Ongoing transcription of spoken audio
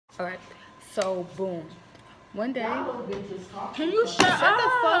Alright, so boom. One day, can you shut the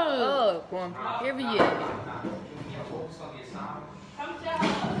fuck up? Period.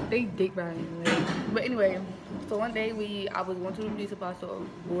 They dick riding. But anyway, so one day I was going to the beauty supply store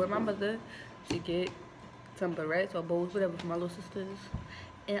with my mother to get some barrettes or bows, whatever, for my little sisters.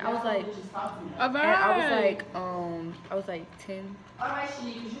 And I was like, I was like 10.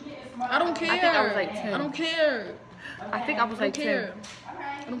 I don't care. I think I was like 10. I don't care. I think I was like 10.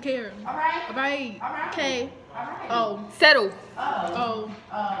 I don't care. Alright. Okay. Oh. Settle. Oh.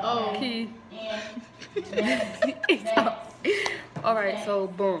 Key. Alright, so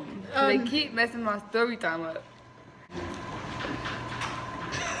boom. So they keep messing my story time up.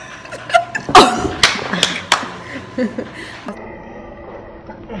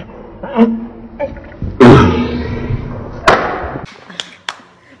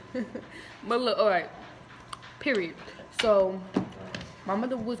 But look, alright. Period. So my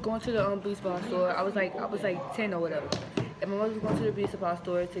mother was going to the beauty supply store. I was like 10 or whatever. And my mother was going to the beauty supply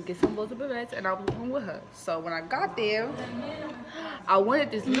store to get some bows of barrettes, and I was going with her. So when I got there, I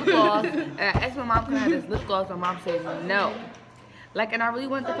wanted this lip gloss, and I asked my mom, can I have this lip gloss? My mom said no. Like, and I really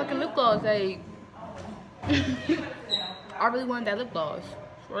wanted the fucking lip gloss. Like, I really wanted that lip gloss.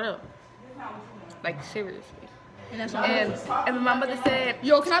 For real. Like, seriously. And my mother said,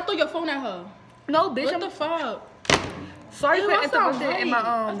 yo, can I throw your phone at her? No, bitch. What the fuck? Sorry for interrupting in my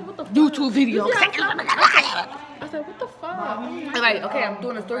YouTube video. I said, what the fuck? I'm like, okay, I'm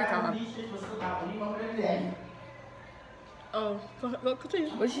doing a story time. Oh, go continue.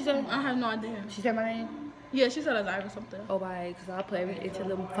 What did she say? I have no idea. She said my name? Yeah, she said Azi or something. Oh, right, because I put every inch of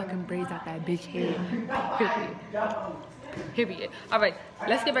little fucking braids out that bitch head. Period. Alright,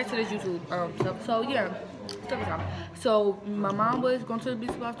 let's get back to this YouTube stuff. So, yeah. Story time. So, my mom was going to the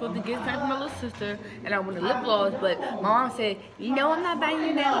beauty supply store to get something for my little sister, and I wanted lip gloss, but my mom said, you know, I'm not buying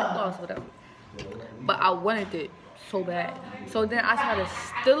you that lip gloss, whatever. But I wanted it so bad. So then I tried to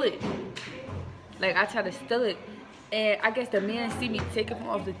steal it. Like, I tried to steal it. And I guess the man see me take it from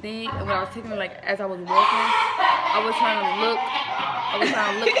off the thing. And when I was taking it, like, as I was walking, I was trying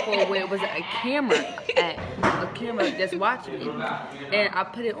to look for where it was a camera at. A camera that's watching me. And I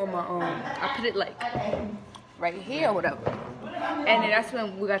put it on my, I put it, like, right here or whatever. And then that's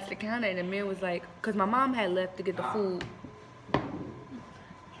when we got to the counter, and the man was like, because my mom had left to get the food.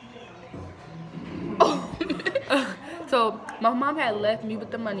 So my mom had left me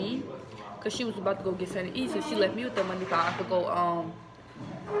with the money because she was about to go get something to eat, so she left me with the money so I could go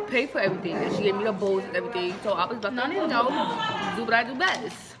pay for everything, and she gave me the bowls and everything. So I was about to, you know, do what I do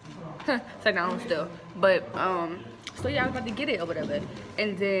best. So now I'm still, but so yeah, I was about to get it or whatever,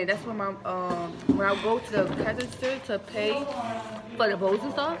 and then that's when when I go to the cash register to pay for the bowls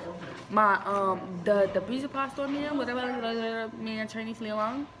and stuff, my the beauty supply store man, whatever man, Chinese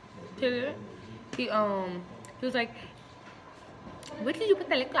Leon, he was like, where did you put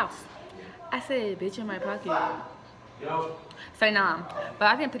the lip gloss? I said, bitch, in my pocket. Say nah, but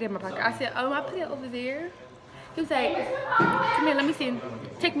I didn't put it in my pocket. I said, I put it over there. He was like, come here, let me see.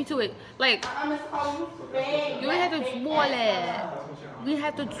 Take me to it. Like, you don't have to do all that. You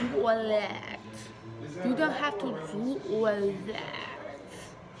have to do all that. You don't have to do all that.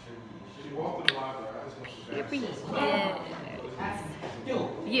 Period.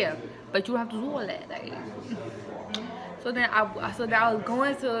 Yeah, but you don't have to do all that. Like. So then I was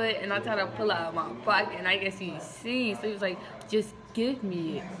going to it, and I tried to pull it out of my pocket, and I guess he seen. So he was like, just give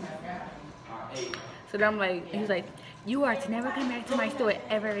me it. So then I'm like, he was like, you are to never come back to my store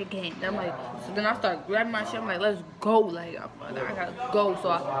ever again. And I'm like, so then I started grabbing my shit. I'm like, let's go. Like, I gotta go. So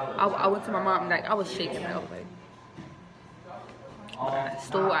I went to my mom, and like, I was shaking. I was like, I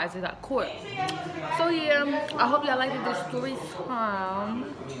stole, I just got caught. So yeah, I hope y'all liked this story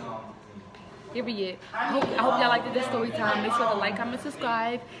time. Period. I hope y'all liked this story time. Make sure to like, comment,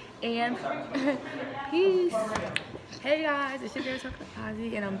 subscribe, and peace. Hey guys, it's your girl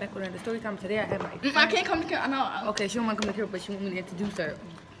ch0c0late.azi, and I'm back with another story time. Today I have my I can't come to camera. I know. Okay, she don't want to come to camera, but she want me to introduce her.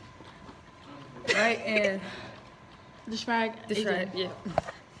 Right, and the swag, yeah.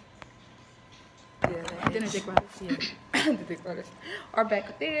 Yeah, then the dick riders, yeah. The dick riders are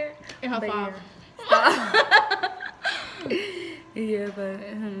back there. In her farm. Yeah, but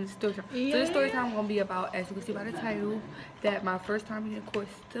story time. Yeah. So this story time is gonna be about, as you can see by the title, that my first time being caught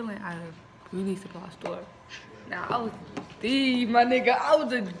stealing out of a beauty supply store. Now I was a thief, my nigga. I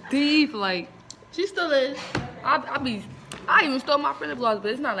was a thief. Like, she still is. I even stole my friend's gloves,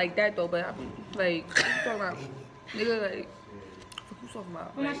 but it's not like that though. But I be like, what you talking about, nigga? Like, what you talking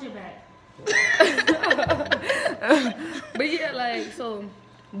about? Put my shit back. But yeah, like, so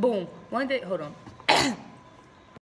boom. One day, hold on.